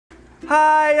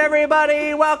Hi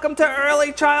everybody, welcome to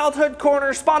Early Childhood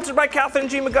Corner, sponsored by Catherine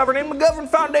G. McGovern and McGovern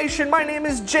Foundation. My name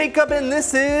is Jacob and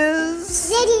this is...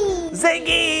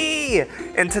 Ziggy!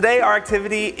 And today our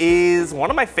activity is one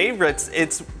of my favorites.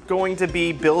 It's going to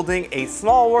be building a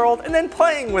small world and then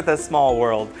playing with a small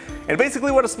world. And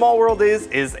basically what a small world is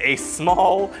a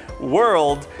small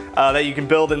world that you can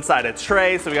build inside a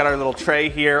tray. So we got our little tray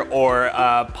here, or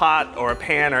a pot or a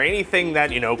pan or anything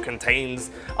that, contains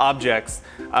objects.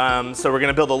 So we're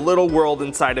gonna build a little world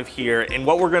inside of here. And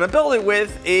what we're gonna build it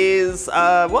with is,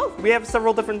 well, we have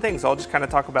several different things. So I'll just kind of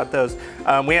talk about those.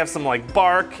 We have some like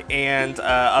bark and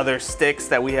other sticks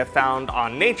that we have found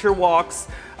on nature walks.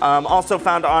 Also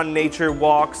found on nature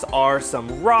walks are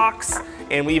some rocks,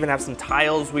 and we even have some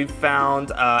tiles we've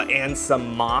found and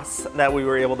some moss that we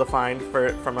were able to find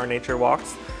from our nature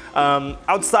walks.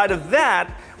 Outside of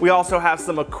that, we also have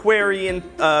some aquarium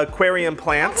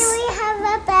plants. Do we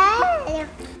have a bed?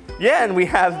 Yeah, and we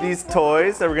have these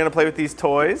toys, so we're gonna play with these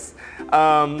toys.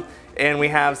 And we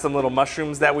have some little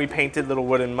mushrooms that we painted, little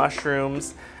wooden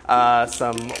mushrooms.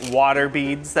 Some water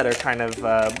beads that are kind of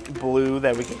blue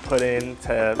that we can put in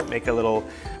to make a little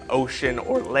ocean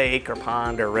or lake or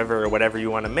pond or river or whatever you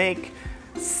want to make.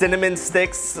 Cinnamon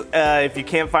sticks, if you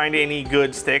can't find any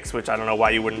good sticks, which I don't know why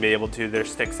you wouldn't be able to, there's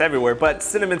sticks everywhere, but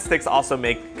cinnamon sticks also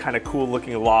make kind of cool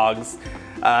looking logs.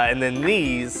 And then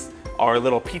these are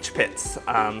little peach pits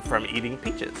from eating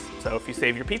peaches. So if you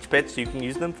save your peach pits, you can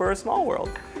use them for a small world.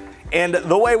 And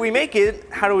the way we make it,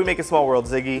 how do we make a small world,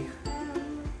 Ziggy?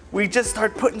 We just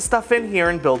start putting stuff in here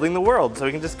and building the world. So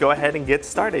we can just go ahead and get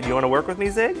started. You want to work with me,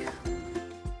 Zig?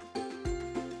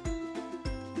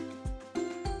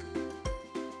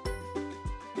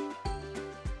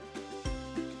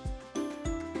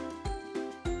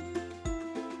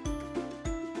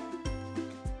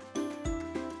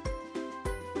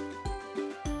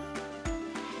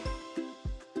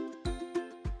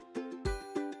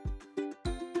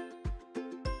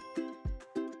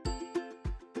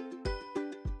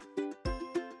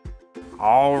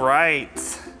 All right,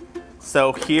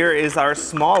 so here is our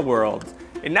small world.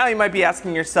 And now you might be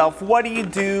asking yourself, what do you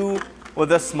do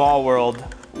with a small world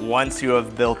once you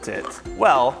have built it?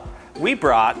 Well, we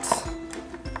brought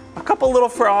a couple little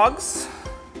frogs,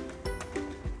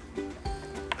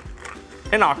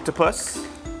 an octopus,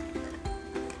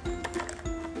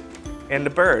 and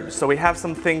a bird. So we have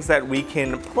some things that we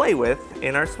can play with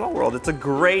in our small world. It's a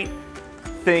great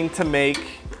thing to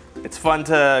make. It's fun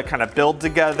to kind of build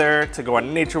together, to go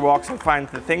on nature walks and find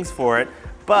the things for it.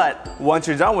 But once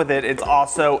you're done with it, it's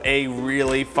also a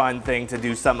really fun thing to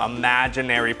do some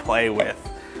imaginary play with.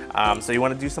 So you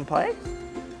want to do some play?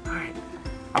 All right,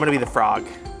 I'm gonna be the frog.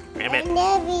 I'm gonna be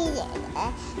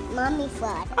mommy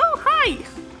frog. Oh, hi.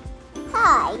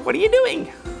 Hi. What are you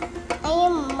doing? I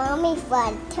am mommy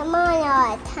frog. Come on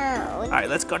our town. All right,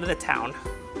 let's go to the town.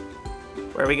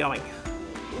 Where are we going?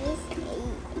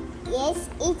 Yes,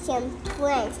 eat some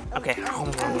twins. Okay.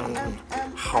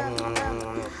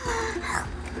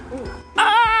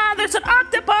 Ah, there's an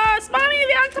octopus! Mommy,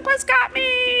 the octopus got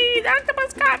me! The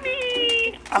octopus got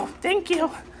me! Oh, thank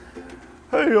you.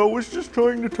 Hey, I was just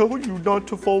trying to tell you not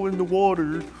to fall in the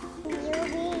water.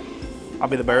 I'll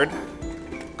be the bird.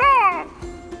 Go!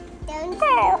 Don't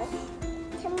Go!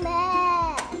 come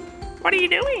back. What are you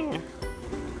doing?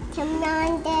 Come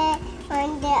on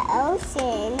the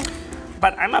ocean.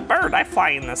 But I'm a bird. I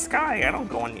fly in the sky. I don't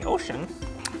go in the ocean.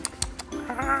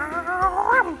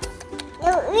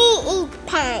 No, we eat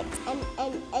pants.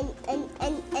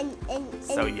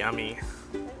 So yummy.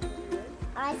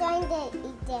 I'm going to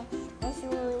eat the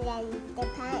mushroom and the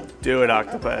pants. Do it,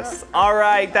 octopus. All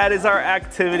right, that is our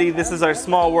activity. This is our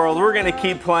small world. We're gonna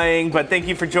keep playing, but thank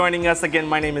you for joining us. Again,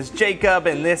 my name is Jacob,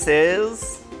 and this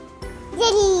is...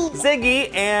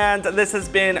 Ziggy, and this has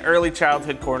been Early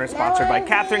Childhood Corner, sponsored by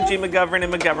Catherine G. McGovern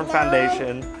and McGovern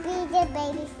Foundation. Be the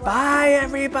baby frog. Bye,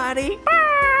 everybody. Bye.